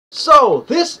So,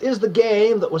 this is the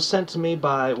game that was sent to me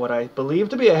by what I believe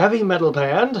to be a heavy metal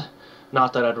band.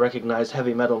 Not that I'd recognize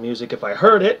heavy metal music if I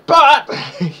heard it, but...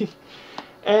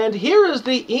 And here is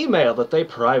the email that they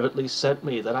privately sent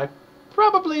me that I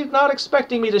probably not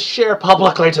expecting me to share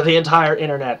publicly to the entire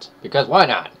internet. Because why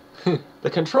not? The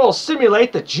controls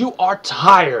simulate that you are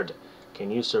tired.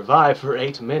 Can you survive for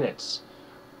 8 minutes?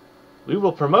 We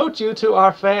will promote you to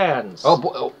our fans.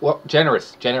 Oh, well,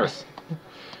 generous.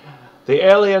 The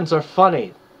aliens are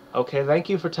funny. Okay, thank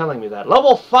you for telling me that.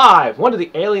 Level 5. One of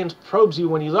the aliens probes you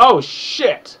when you... Oh,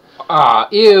 shit!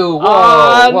 Ew,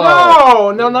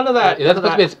 whoa. No, none of that. That's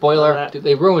supposed to be a spoiler.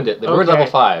 They ruined it. They ruined level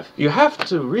 5. You have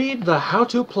to read the how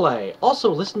to play. Also,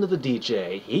 listen to the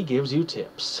DJ. He gives you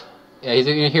tips. Yeah, he's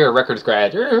going to hear a record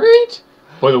scratch. Right?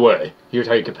 By the way, here's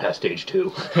how you get past stage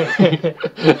 2.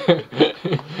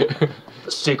 The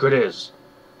secret is,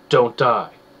 don't die.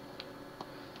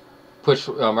 Push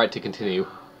right to continue.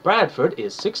 Bradford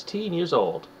is 16 years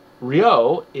old.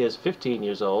 Rio is 15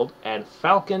 years old. And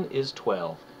Falcon is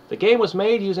 12. The game was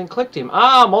made using ClickTeam.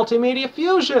 Multimedia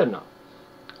Fusion!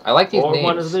 I like these names. Or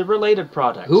one of the related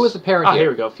products. Who was the parent here?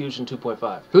 Here we go, Fusion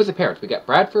 2.5. Who's the parent? We got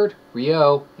Bradford,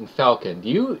 Rio, and Falcon.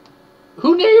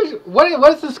 Who names... What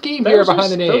is the scheme here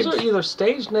behind the names? Those are either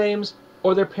stage names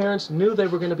or their parents knew they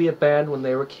were going to be a band when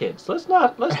they were kids. Let's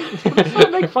not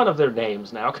make fun of their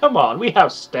names now. Come on, we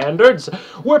have standards.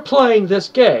 We're playing this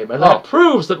game, and that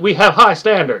proves that we have high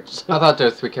standards. I thought there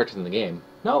were 3 characters in the game.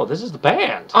 No, this is the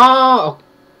band. Oh,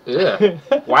 yeah.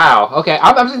 Wow. Okay,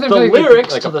 I'm just the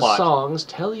lyrics to the songs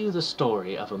tell you the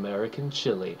story of American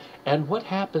Chili and what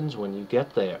happens when you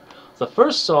get there. The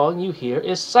first song you hear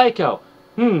is Psycho.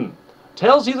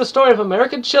 Tells you the story of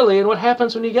American Chili and what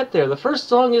happens when you get there. The first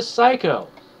song is Psycho.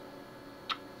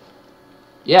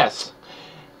 Yes.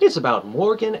 It's about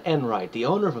Morgan Enright, the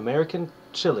owner of American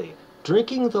Chili,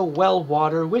 drinking the well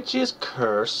water which is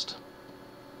cursed.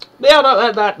 Yeah,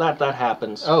 no, that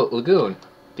happens. Oh, Lagoon.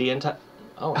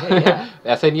 Oh, hey, yeah.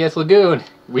 SNES Lagoon.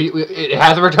 It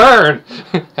has a return.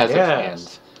 Has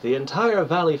yes. The entire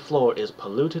valley floor is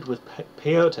polluted with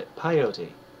peyote.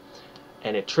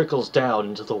 And it trickles down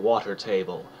into the water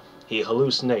table. He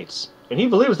hallucinates, and he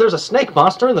believes there's a snake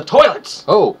monster in the toilets.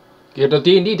 Oh, you the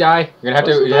D&D die. You're gonna have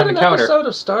to encounter. An episode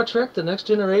of Star Trek: The Next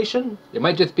Generation? It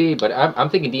might just be, but I'm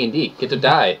thinking D&D. Get to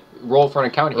die. Roll for an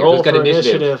encounter here. Roll for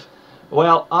initiative.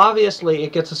 Well, obviously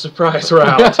it gets a surprise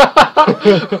round.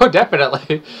 Oh,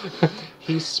 definitely.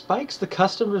 He spikes the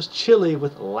customer's chili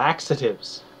with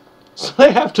laxatives, so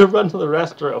they have to run to the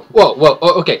restroom. Whoa,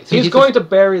 oh, okay. So he's going to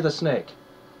bury the snake.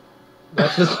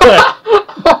 That's his plan.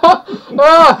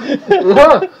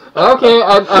 Okay,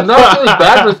 I'm not really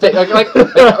bad for snake. Like,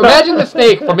 imagine the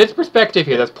snake from its perspective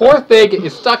here. This poor thing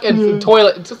is stuck in the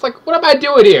toilet. It's just like, what am I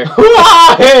doing here?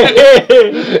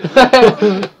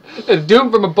 It's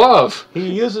doomed from above. He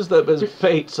uses them as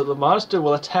bait, so the monster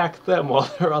will attack them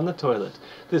while they're on the toilet.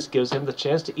 This gives him the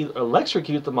chance to either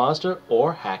electrocute the monster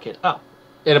or hack it up.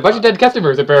 And a bunch of dead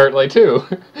customers, apparently, too.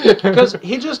 Because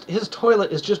his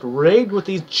toilet is just rigged with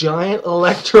these giant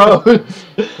electrodes.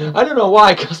 I don't know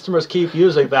why customers keep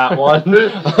using that one.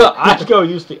 I'd go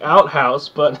use the outhouse,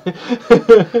 but...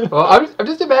 Well, I'm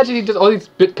just imagining just all these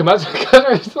bit come out to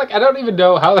customers. It's like, I don't even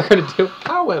know how they're going to do it.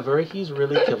 However, he's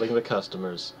really killing the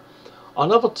customers. On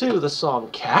level 2, the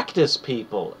song Cactus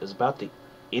People is about the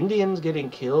Indians getting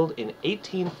killed in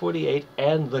 1848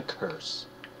 and the curse.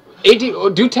 Do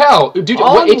tell. What,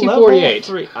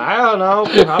 1848? I don't know.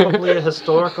 Probably a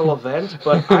historical event,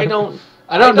 but I don't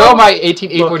know my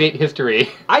 1848 history.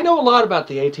 I know a lot about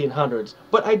the 1800s,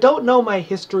 but I don't know my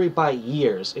history by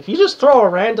years. If you just throw a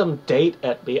random date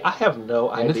at me, I have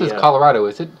no idea. And this is Colorado,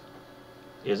 is it?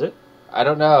 Is it? I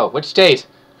don't know. Which state?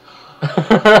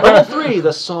 Level 3,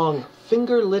 the song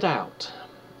Finger Lit Out.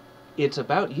 It's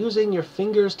about using your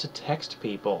fingers to text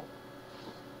people.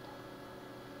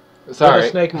 Sorry. With a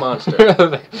snake monster.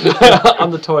 On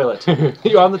the toilet.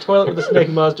 You're on the toilet with a snake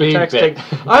monster texting.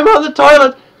 I'm on the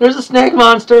toilet! There's a snake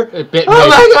monster! Oh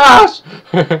my gosh!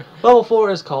 Level 4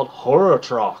 is called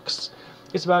Horrortrox.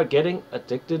 It's about getting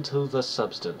addicted to the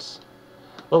substance.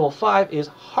 Level 5 is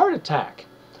Heart Attack.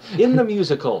 In the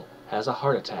musical, has a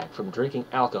heart attack from drinking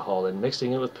alcohol and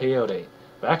mixing it with peyote.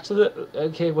 Back to the...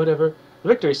 Okay, whatever. The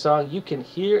victory song you can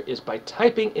hear is by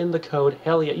typing in the code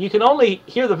Hell Yeah. You can only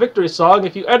hear the victory song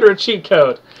if you enter a cheat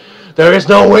code. There is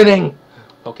no winning.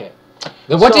 Okay.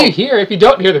 Then what do you hear if you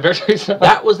don't hear the victory song?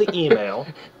 That was the email.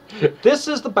 This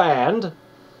is the band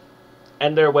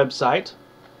and their website.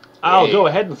 I'll go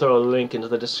ahead and throw a link into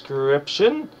the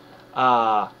description.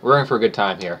 We're in for a good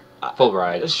time here. Full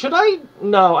ride. Should I?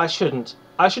 No, I shouldn't.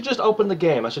 I should just open the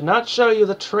game. I should not show you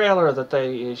the trailer that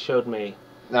they showed me.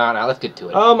 No, let's get to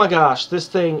it. Oh my gosh, this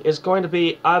thing is going to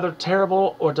be either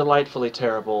terrible or delightfully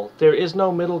terrible. There is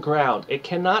no middle ground. It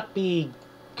cannot be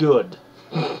good.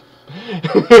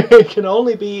 It can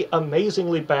only be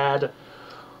amazingly bad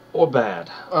or bad.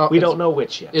 We don't know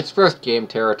which yet. It's first game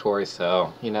territory,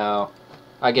 so, you know,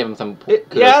 I give him some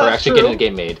kudos for actually getting the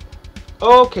game made.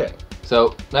 Okay.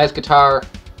 So, nice guitar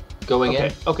going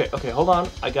in. Okay, hold on.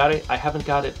 I got it. I haven't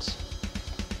got it.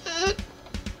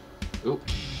 Ooh.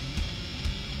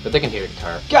 But they can hear the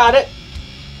guitar. Got it!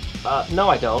 No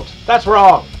I don't. That's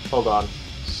wrong! Hold on.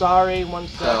 Sorry, one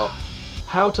sec. So,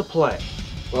 how to play.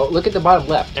 Well, look at the bottom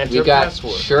left. Enter we got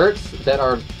password. Shirts that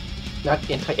are not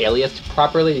anti-aliased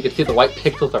properly. You can see the white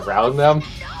pixels around them.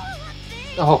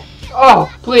 Oh,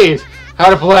 please! How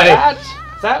to play!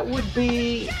 That would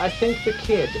be, I think, the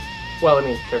kid. Well, I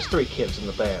mean, there's 3 kids in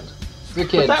the band. 3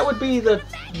 kids. But that would be the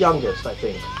youngest, I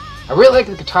think. I really like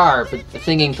the guitar, but the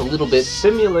singing's a little bit...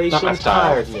 Simulation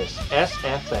Tiredness,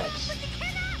 SFX.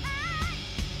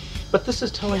 But this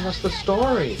is telling us the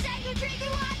story.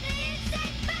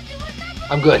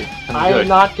 I'm good. I'm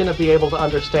not going to be able to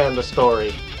understand the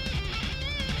story.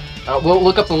 We'll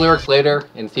look up the lyrics later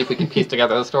and see if we can piece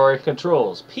together the story.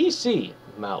 Controls. PC.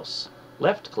 Mouse.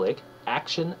 Left click.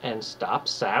 Action and stop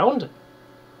sound.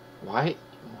 Why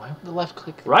would the left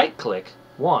click? Right click.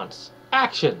 Once.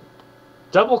 Action.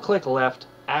 Double click left.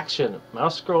 Action.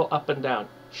 Mouse scroll up and down.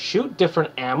 Shoot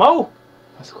different ammo.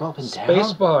 Scroll up and down?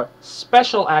 Spacebar.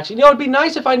 Special action. You know, it'd be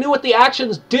nice if I knew what the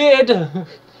actions did.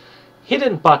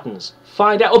 Hidden buttons.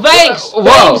 Find out. Oh, thanks! Whoa.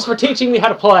 Thanks for teaching me how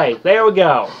to play. There we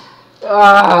go.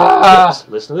 Tips.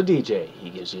 Listen to the DJ. He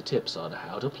gives you tips on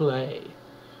how to play.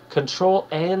 Control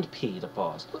and P to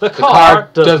pause. The car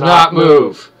does not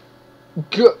move.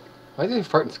 Good. Why is there a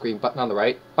fart and scream button on the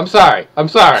right? I'm sorry.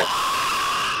 That's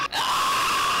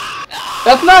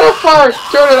not a fart!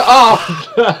 Turn it off!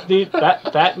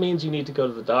 that means you need to go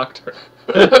to the doctor.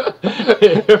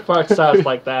 Your fart sounds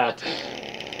like that.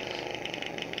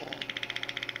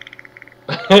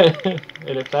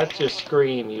 And if that's your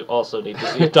scream, you also need to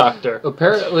see a doctor.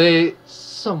 Apparently...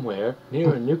 Somewhere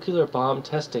near a nuclear bomb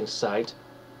testing site,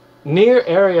 near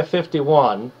Area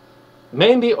 51,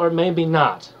 maybe or maybe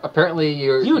not. Apparently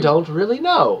You don't really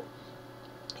know.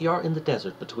 You're in the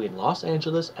desert between Los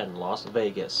Angeles and Las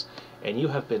Vegas, and you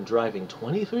have been driving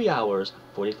 23 hours,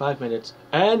 45 minutes,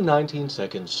 and 19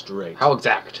 seconds straight. How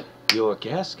exact? Your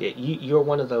gasket, you're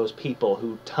one of those people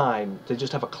who they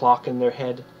just have a clock in their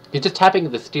head. You're just tapping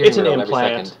the steering wheel every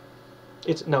second.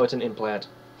 It's an implant.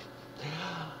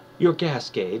 Your gas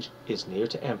gauge is near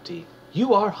to empty.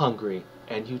 You are hungry,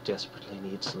 and you desperately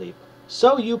need sleep.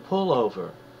 So you pull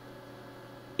over.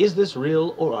 Is this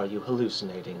real, or are you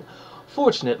hallucinating?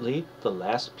 Fortunately, the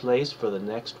last place for the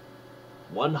next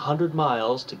 100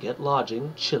 miles to get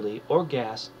lodging, chili, or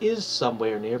gas is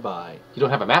somewhere nearby. You don't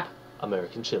have a map?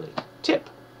 American Chili. Tip.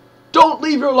 Don't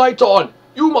leave your lights on!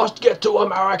 You must get to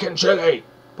American Chili!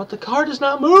 But the car does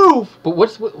not move! But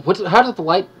how does the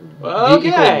light be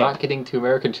equal not getting to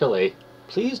American Chili?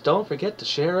 Please don't forget to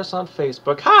share us on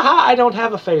Facebook. Haha, I don't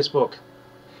have a Facebook.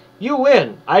 You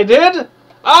win. I did?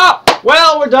 Ah!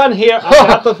 Well, we're done here. I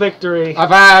got the victory. High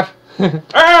five!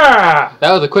 Ah!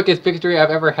 That was the quickest victory I've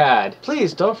ever had.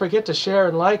 Please don't forget to share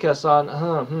and like us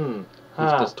on...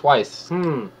 Just twice.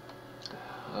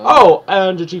 Oh,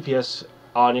 and your GPS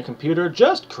on your computer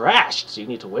just crashed, so you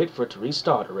need to wait for it to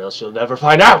restart, or else you'll never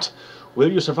find out.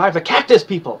 Will you survive the cactus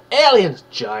people, aliens,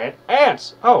 giant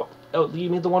ants? Oh, you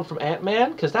mean the one from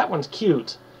Ant-Man? Because that one's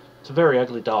cute. It's a very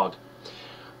ugly dog.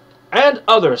 And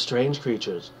other strange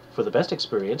creatures. For the best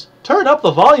experience, turn up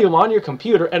the volume on your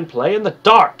computer and play in the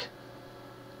dark.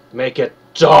 Make it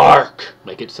dark.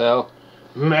 Make it so.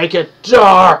 Make it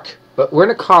dark. But we're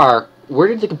in a car. Where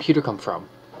did the computer come from?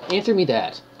 Answer me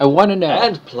that. I want to know.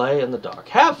 And play in the dark.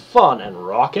 Have fun and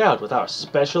rock out with our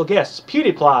special guests,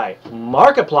 PewDiePie,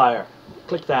 Markiplier.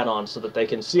 Click that on so that they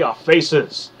can see our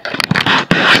faces.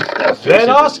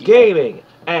 Venos Gaming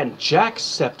and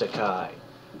Jacksepticeye.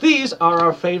 These are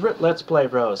our favorite Let's Play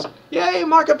bros. Yay,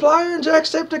 Markiplier and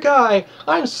Jacksepticeye!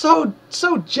 I'm so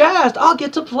jazzed. I'll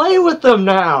get to play with them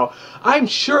now. I'm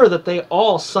sure that they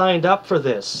all signed up for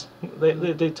this.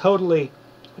 They totally...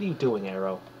 What are you doing,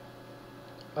 Arrow?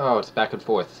 Oh, it's back and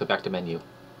forth, so back to menu.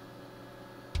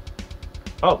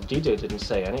 Oh, DJ didn't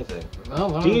say anything. Oh,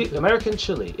 well, American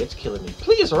Chili, it's killing me.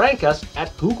 Please rank us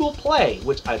at Google Play,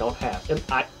 which I don't have, and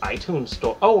iTunes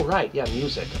Store. Oh, right, yeah,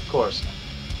 music, of course.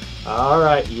 All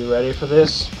right, you ready for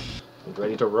this? You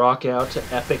ready to rock out to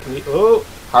epic music? Oh,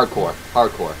 hardcore.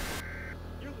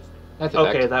 That's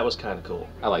okay. That was kind of cool.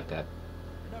 I like that.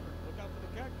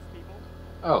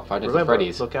 Oh, Five Nights at Remember,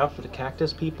 Freddy's. Look out for the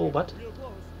cactus people. What?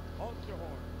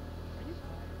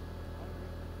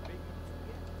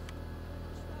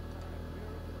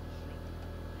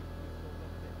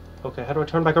 Okay, how do I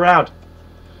turn back around?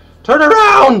 Turn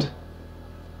around!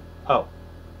 Oh.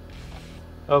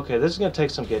 Okay, this is gonna take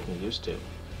some getting used to.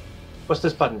 What's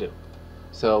this button do?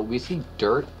 So we see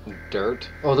dirt.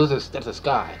 Oh, that's a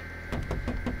sky.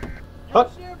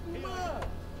 What?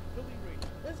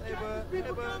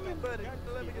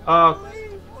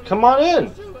 Come on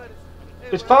in.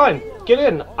 It's fine. Get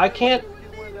in. I can't.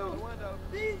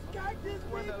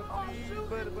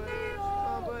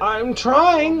 I'm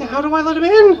trying. How do I let him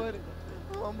in?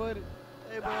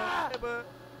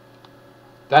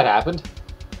 That happened.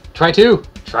 Try two.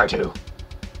 Try two.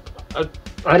 I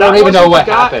That don't even know wasn't what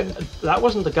the guy- happened. That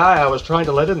wasn't the guy I was trying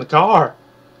to let in the car.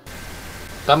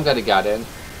 Somebody got in.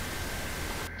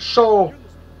 So,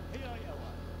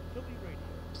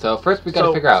 So first we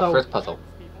gotta figure out first puzzle.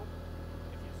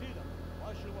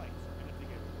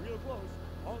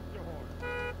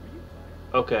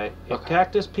 okay, if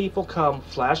cactus people come,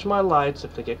 flash my lights.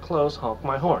 If they get close, honk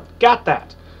my horn. Got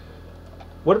that.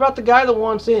 What about the guy that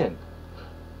wants in?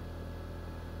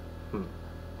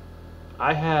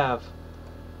 I have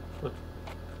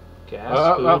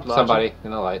gas, food, lodging. Somebody in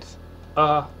the lights.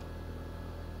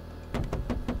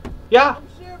 Yeah.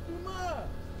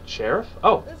 Sheriff?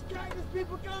 Oh. There's cactus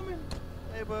people coming.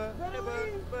 Hey, bud,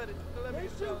 buddy. Let me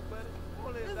shoot, buddy.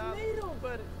 Only $1,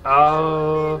 buddy.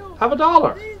 Have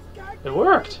 $1. It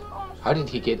worked. How did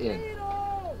he get in?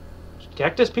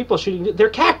 Cactus people shooting. They're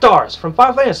cactars from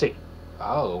Final Fantasy.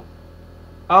 Oh.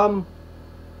 Well,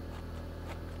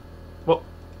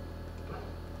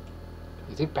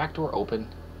 is the back door open?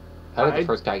 How did the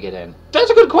first guy get in? That's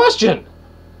a good question.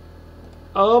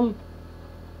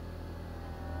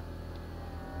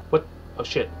 What? Oh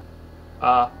shit.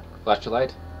 Flash your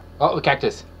light. Oh, a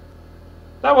cactus.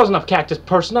 That wasn't a cactus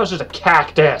person. That was just a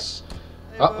cactus.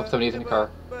 Oh, somebody's in the car.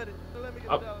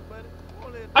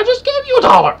 I just gave you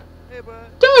 $1,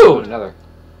 Oh, dude. another.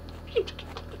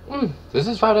 This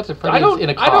is Five Nights at Freddy's in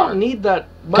a car. I don't need that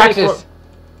money Cactus. for.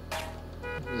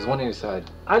 There's one on your side.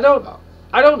 I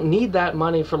don't need that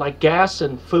money for like gas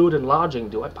and food and lodging.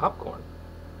 Do I popcorn?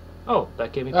 Oh,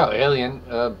 that gave me. Oh, alien.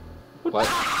 What? What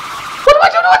am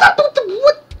I doing?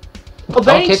 What? Well,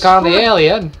 Don't kick on the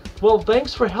alien. Well,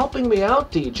 thanks for helping me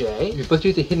out, DJ. You're supposed to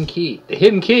use the hidden key. The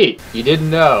hidden key. You didn't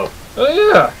know.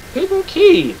 Oh yeah, hidden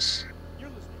keys.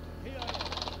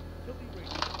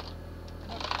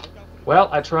 Well,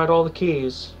 I tried all the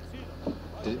keys.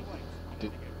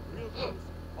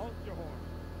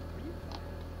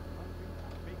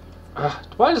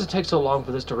 Why does it take so long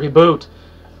for this to reboot?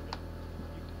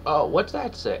 Oh, what's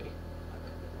that say?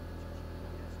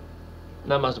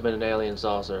 That must have been an alien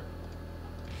saucer.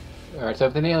 Alright, so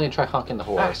if an alien, try honking the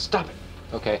horn. Ah, stop it.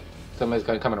 Okay, somebody's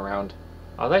coming around.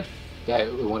 Are they? Yeah,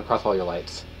 it went across all your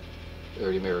lights.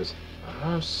 Or your mirrors.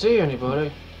 I don't see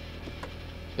anybody.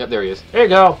 Yep, there he is. Here you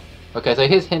go. Okay, so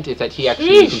his hint is that he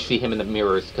actually, you can see him in the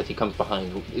mirrors because he comes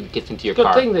behind, it gets into your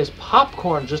car. Good thing this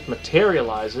popcorn just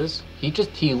materializes. He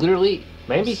literally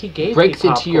Maybe he gave breaks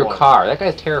me into your popcorn. car. That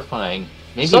guy's terrifying.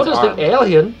 Maybe So he's does armed. the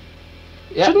alien.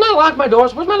 Yeah. Shouldn't I lock my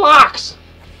doors? Where's my locks?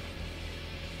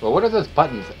 Well, what are those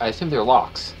buttons? I assume they're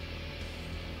locks.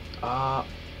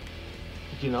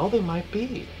 You know, they might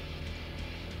be.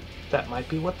 That might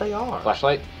be what they are.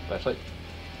 Flashlight? Flashlight?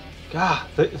 God,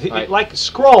 Right. it like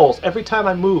scrolls every time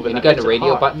I move. And you that got makes a it radio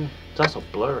hard. button? It's also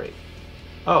blurry.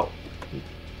 Oh.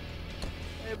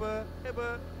 Hey, bud,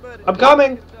 buddy. I'm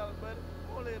coming.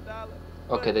 Only $1.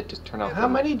 Okay, that just turned off. How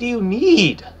many do you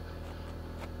need?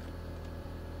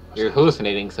 You're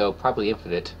hallucinating, so probably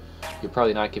infinite. You're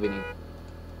probably not giving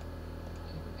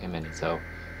him any, so.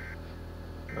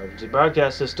 Emergency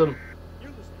broadcast system.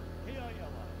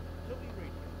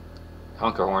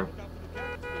 Honker horn.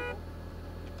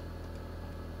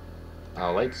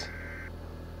 Oh, lights.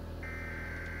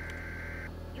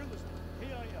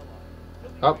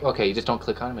 Oh, okay, you just don't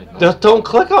click on him anymore. Just don't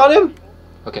click on him.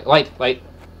 Okay, light.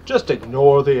 Just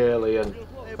ignore the alien.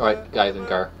 Alright, guys in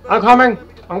car. I'm coming.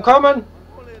 I'm coming.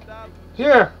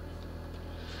 Here.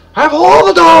 Have all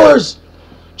the dollars.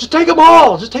 Just take them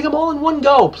all. Just take them all in one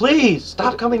go, please.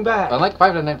 Stop coming back. Unlike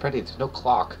Five Nights at Freddy's, there's no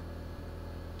clock.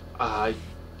 I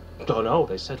don't know.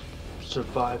 They said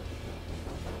survive.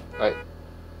 Alright.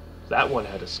 That one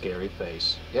had a scary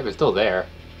face. Yeah, but it's still there.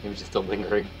 Maybe it's just still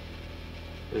lingering.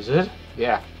 Is it?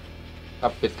 Yeah.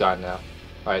 Up, it's gone now.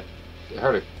 Alright. I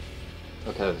heard it.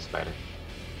 Okay, that's a spider.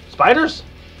 Spiders?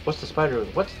 What's the spider doing?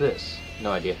 What's this?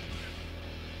 No idea.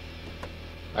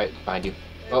 Alright, behind you.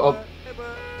 Oh. Hey,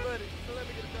 bud, buddy. Let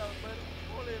me get $1, buddy.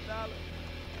 Only $1.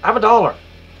 I have $1.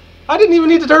 I didn't even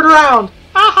need to turn around.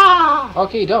 Aha!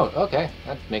 Okay, you don't. Okay,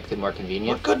 that makes it more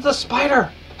convenient. What good's the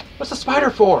spider? What's the spider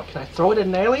for? Can I throw it at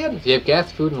an alien? Do you have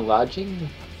gas, food, and lodging?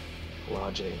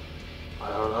 Lodging. I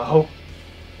don't know.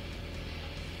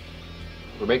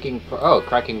 We're making... Oh,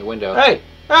 cracking the window. Hey!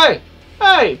 Hey!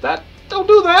 Hey! Don't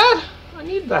do that! I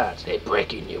need that. They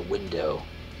break in your window.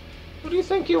 Who do you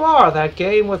think you are? That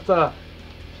game with the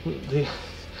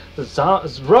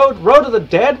Road of the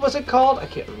Dead, was it called? I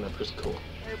can't remember. It's cool.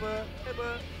 Hey,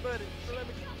 buddy, so let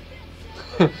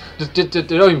me... just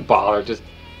don't even bother. Just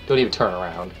don't even turn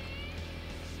around.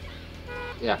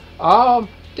 Yeah.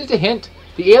 Just a hint.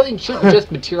 The alien shouldn't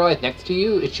just materialize next to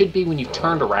you. It should be when you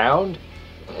turned around,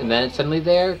 and then it's suddenly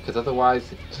there. Because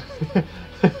otherwise,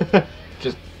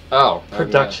 just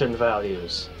production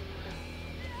values.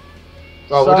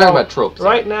 Oh, So, we're talking about tropes.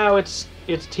 Right now, it's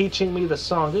teaching me the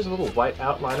song. There's a little white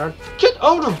outline. Get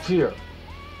out of here!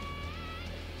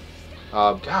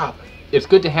 God. It's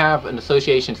good to have an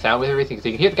association sound with everything, so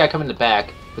you can hear the guy coming in the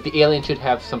back, but the alien should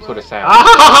have some sort of sound.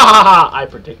 I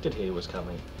predicted he was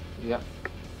coming. Yeah.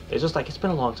 It's just like, it's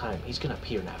been a long time. He's gonna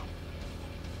appear now.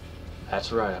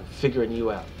 That's right, I'm figuring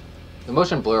you out. The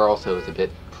motion blur also is a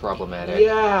bit problematic.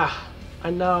 Yeah, I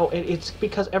know. And it's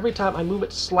because every time I move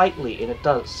it slightly, and it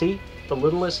does. See? The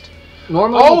littlest.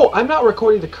 Normally... Oh, I'm not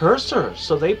recording the cursor,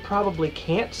 so they probably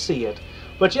can't see it.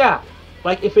 But yeah,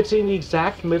 like if it's in the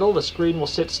exact middle, the screen will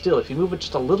sit still. If you move it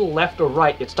just a little left or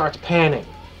right, it starts panning.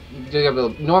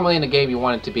 Normally in the game, you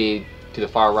want it to be to the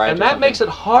far right. And that makes it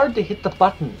hard to hit the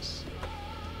buttons.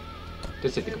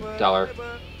 Just hit the dollar.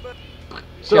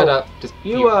 So, shut up. Just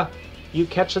you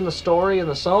catching the story and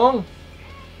the song?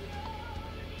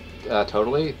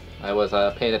 Totally. I was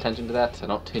paying attention to that. I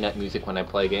don't tune out music when I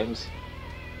play games.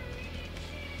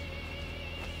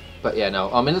 But yeah,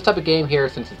 no. In this type of game here,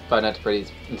 since it's Five Nights at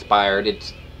Freddy's inspired,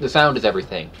 the sound is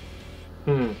everything.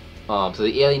 So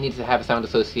the alien needs to have a sound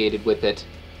associated with it.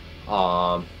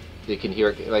 You can hear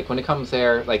it, like when it comes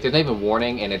there, like there's not even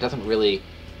warning, and it doesn't really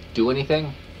do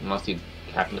anything unless you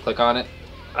happen to click on it.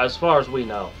 As far as we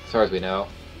know. As far as we know.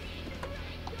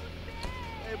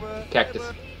 Cactus.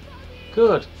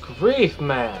 Good grief,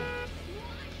 man.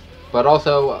 But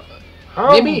also,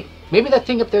 maybe that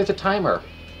thing up there's a timer.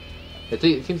 It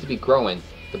seems to be growing.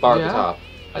 The bar at the top.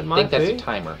 I think that's a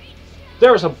timer.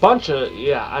 There's a bunch of...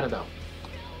 Yeah, I don't know.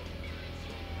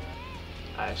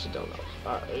 I actually don't know.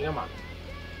 Alright, come on.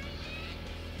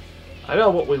 I know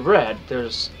what we read.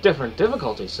 There's different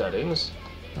difficulty settings.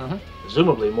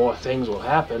 Presumably more things will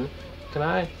happen. Can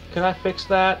I fix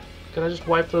that? Can I just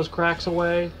wipe those cracks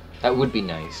away? That would be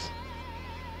nice.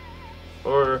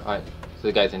 Or... Alright, so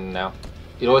the guy's in now.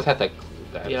 You always have that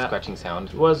scratching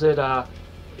sound. Was it,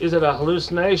 is it a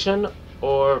hallucination,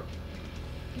 or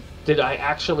did I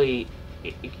actually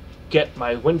get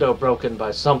my window broken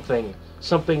by something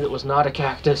that was not a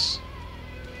cactus?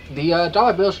 The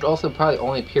dollar bill should also probably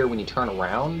only appear when you turn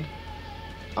around.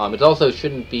 It also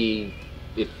shouldn't be...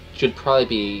 It should probably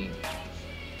be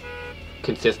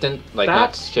consistent, like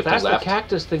not shifting left. That's the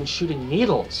cactus thing shooting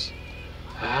needles.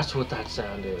 That's what that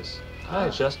sound is. Can I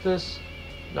adjust this?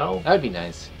 No? That would be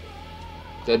nice.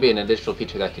 That'd be an additional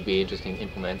feature that could be interesting to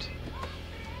implement.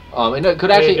 And it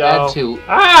could actually add to...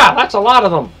 Ah! That's a lot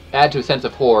of them! Add to a sense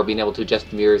of horror, being able to adjust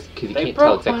the mirrors, because you can't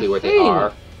tell exactly where they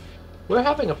are. We're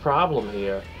having a problem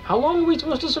here. How long are we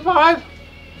supposed to survive?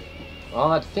 Well,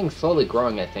 that thing's slowly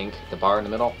growing, I think. The bar in the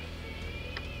middle.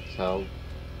 So,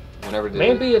 whenever...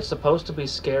 Maybe it's supposed to be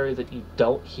scary that you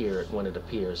don't hear it when it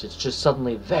appears. It's just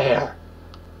suddenly there.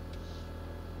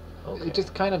 Okay. It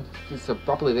just kind of is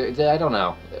abruptly there. I don't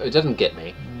know. It doesn't get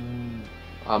me.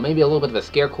 Maybe a little bit of a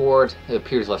scare chord. It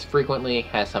appears less frequently.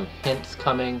 Has some hints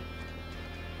coming.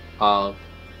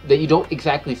 That you don't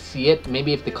exactly see it.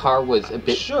 Maybe if the car was a bit...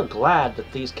 I'm sure glad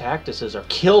that these cactuses are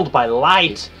killed by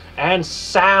light and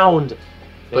sound.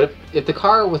 But if the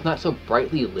car was not so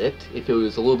brightly lit, if it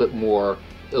was a little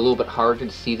bit harder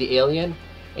to see the alien,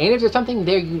 and if there's something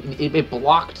there, it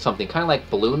blocked something, kind of like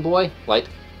Balloon Boy, light.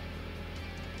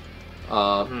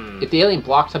 If the alien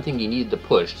blocked something you needed to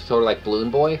push, sort of like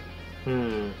Balloon Boy,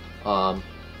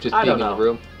 just being in the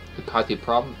room could cause you a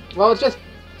problem. Well,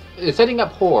 it's setting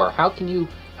up horror. How can you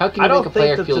make a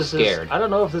player feel scared? I don't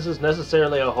know if this is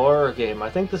necessarily a horror game. I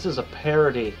think this is a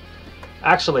parody.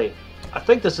 Actually, I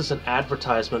think this is an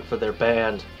advertisement for their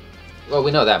band. Well,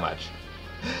 we know that much.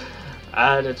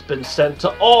 And it's been sent to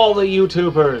all the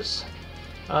YouTubers.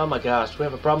 Oh my gosh, do we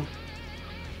have a problem?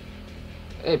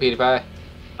 Hey, Petey Pie.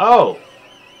 Oh!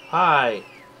 Hi.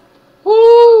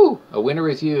 Woo! A winner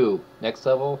is you. Next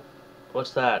level?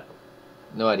 What's that?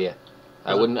 No idea.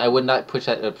 I would not push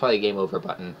that. Probably a game over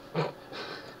button.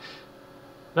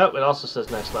 Nope, it also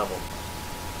says next level.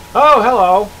 Oh,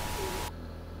 hello.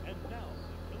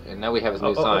 And now we have his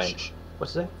new sign. Shh.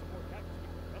 What's it say?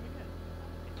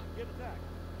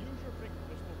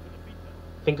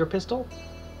 Finger pistol?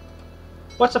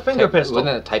 What's a finger pistol?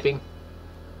 Wasn't that typing?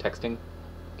 Texting?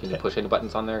 Can you push any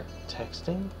buttons on there?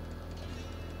 Texting?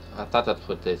 I thought that's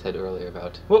what they said earlier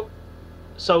about. Well,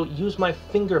 so use my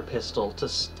finger pistol to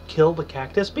kill the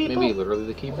cactus people? Maybe literally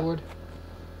the keyboard?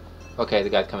 Okay, the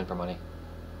guy's coming for money.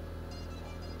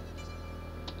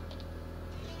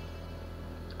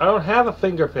 I don't have a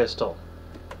finger pistol.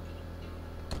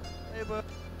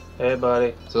 Hey,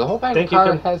 buddy. So the whole bag of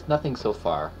cards has nothing so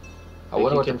far. I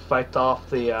wonder if you can fight off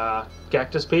the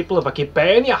cactus people if I keep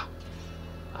paying ya.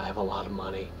 I have a lot of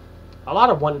money. A lot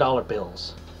of $1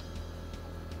 bills.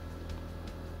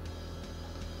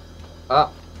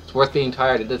 It's worth being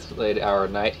tired at this late hour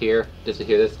of night here just to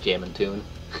hear this jamming tune.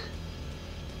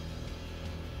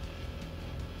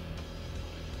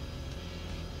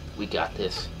 We got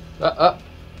this.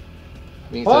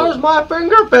 Where's my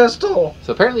finger pistol?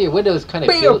 So apparently your windows kind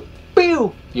of healed.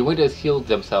 Your windows healed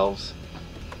themselves.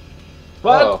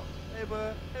 What? Oh.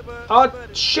 Oh,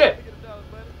 shit.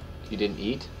 You didn't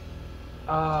eat?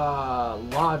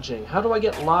 Lodging. How do I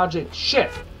get lodging?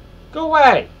 Shit. Go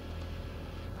away.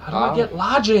 How do I get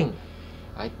lodging?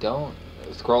 I don't.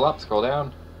 Scroll up, scroll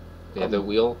down. Yeah, the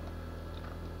wheel.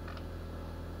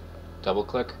 Double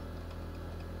click.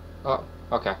 Oh,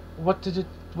 okay. What did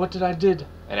I did?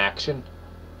 An action.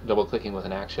 Double clicking with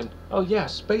an action. Oh yeah,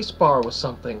 spacebar was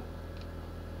something.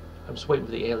 I'm just waiting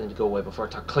for the alien to go away before I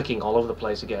start clicking all over the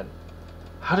place again.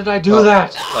 How did I do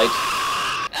that? Like,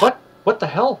 what? What the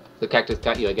hell? The cactus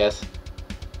got you, I guess.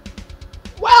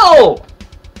 Well,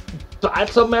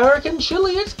 that's American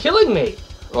chili. It's killing me.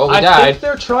 Well, we I died. think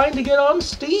they're trying to get on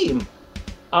Steam.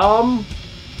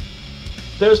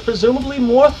 There's presumably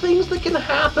more things that can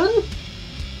happen.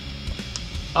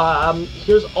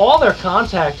 Here's all their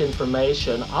contact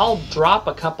information. I'll drop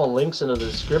a couple links into the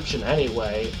description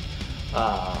anyway.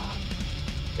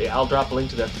 Yeah, I'll drop a link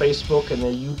to their Facebook and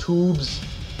their YouTubes.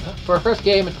 For a first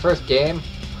game, it's the first game.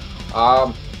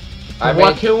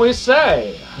 What can we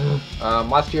say?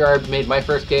 Last year I made my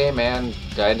first game and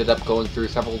I ended up going through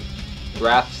several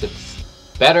drafts. It's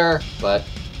better, but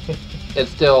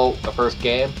it's still a first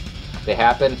game. They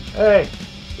happen. Hey,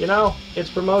 you know, it's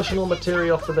promotional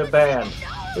material for their band.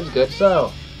 It was good.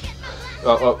 So.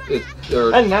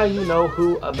 And now you know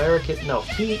who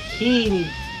Heene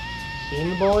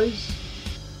Boyz?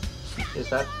 Is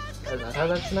that how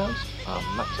that's pronounced?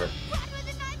 I'm not sure.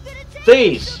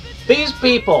 These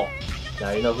people.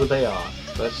 Now you know who they are.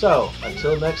 But so,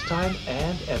 until next time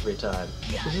and every time,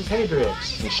 this is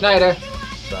Hadrix and Schneider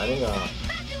signing off.